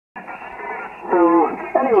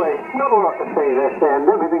Anyway, not a lot to say this end,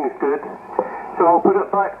 everything's good. So I'll put it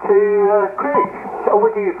back to Craig. Over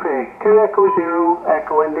to you, Craig. 2 Echo 0,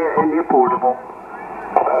 Echo India, India Portable.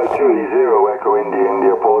 2 Zero, Echo India,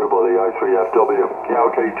 India Portable, the I3FW. Yeah,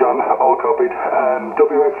 okay, John, all copied.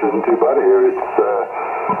 WX isn't too bad here.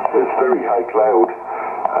 It's very high cloud.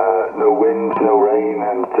 No wind, no rain,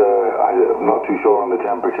 and I'm not too sure on the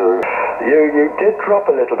temperature. You did drop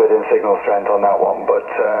a little bit in signal strength on that one, but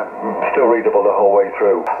still readable the whole way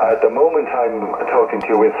through. At the moment I'm talking to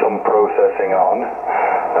you with some processing on.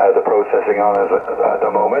 The processing on is at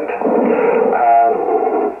the moment.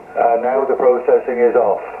 Now the processing is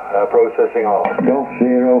off. Processing off. Golf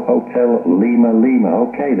Zero Hotel Lima Lima.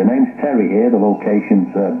 Okay, the name's Terry here. The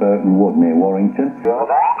location's Burton Wood near Warrington.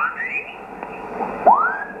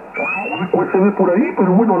 Pues se ve por ahí,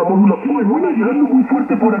 pero bueno, la modulación es buena, llegando muy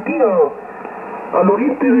fuerte por aquí al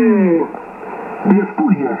oriente de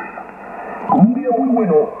Asturias. Con un día muy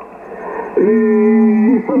bueno.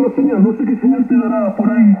 Esa es la señal, no sé qué señal te dará por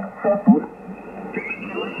ahí, Satur.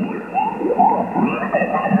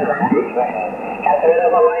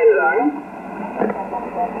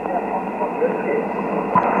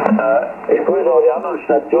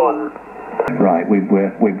 Right,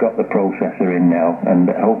 we've got the processor in now, and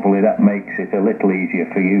hopefully that makes it a little easier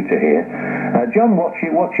for you to hear. John, what's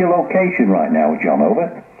your location right now, John?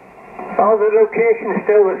 Over. Oh, the location's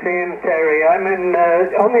still the same, Terry. I'm in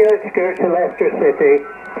on the outskirts of Leicester City,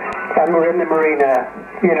 and we're in the marina.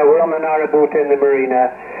 You know, we're on the narrowboat in the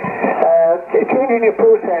marina. Changing the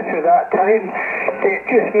processor that time, it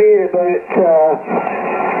just made about,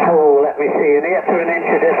 let me see, an eighth of an inch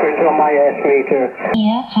of difference on my S-meter.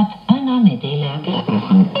 Hier hat Anna Medela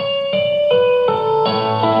gesprochen.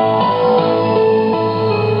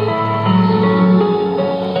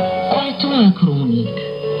 Kulturchronik.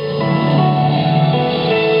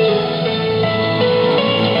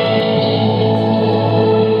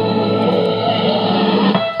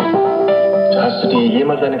 Hast du dir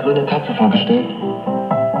jemals eine grüne Katze vorgestellt?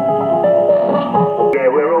 Yeah,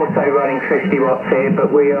 we're also running 50 watts here,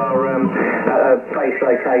 but we are at a base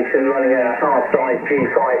location running a half-size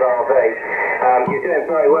G5 RV. You're doing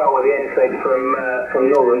very well with the influx from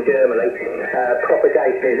northern Germany.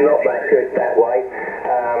 Propagation is not that good that way.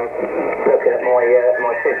 Looking at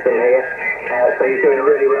my system here, so you're doing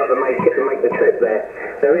really well to make the trip there.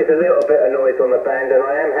 There is a little bit of noise on the band, and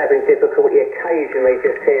I am having difficulty occasionally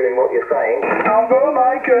just hearing what you're saying. Tango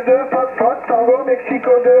Mike 2 Foxtrot, Tango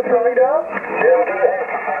Mexico 2 Florida.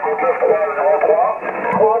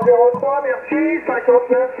 303, merci,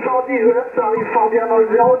 59 119, ça arrive fort bien dans le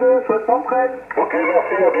 02, 73. Ok,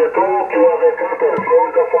 merci, à bientôt. Tu vas avec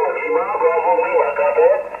Florida 5, Lima, Bravo Lima,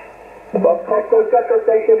 contact. Foxtrot, contact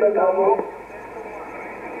station, Bravo.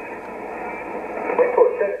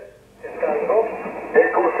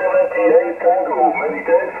 Echo 78 Tango, many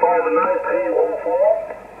thanks,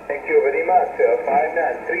 59314. Thank you very much,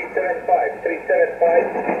 59375, 375.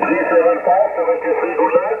 375, 73,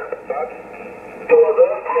 good luck.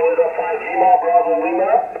 Florida 5 Lima, Bravo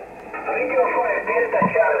Lima. Radio 5 Delta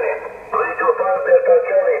Charlie. Radio 5 Delta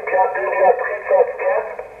Charlie, Pierre Delia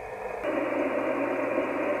 374.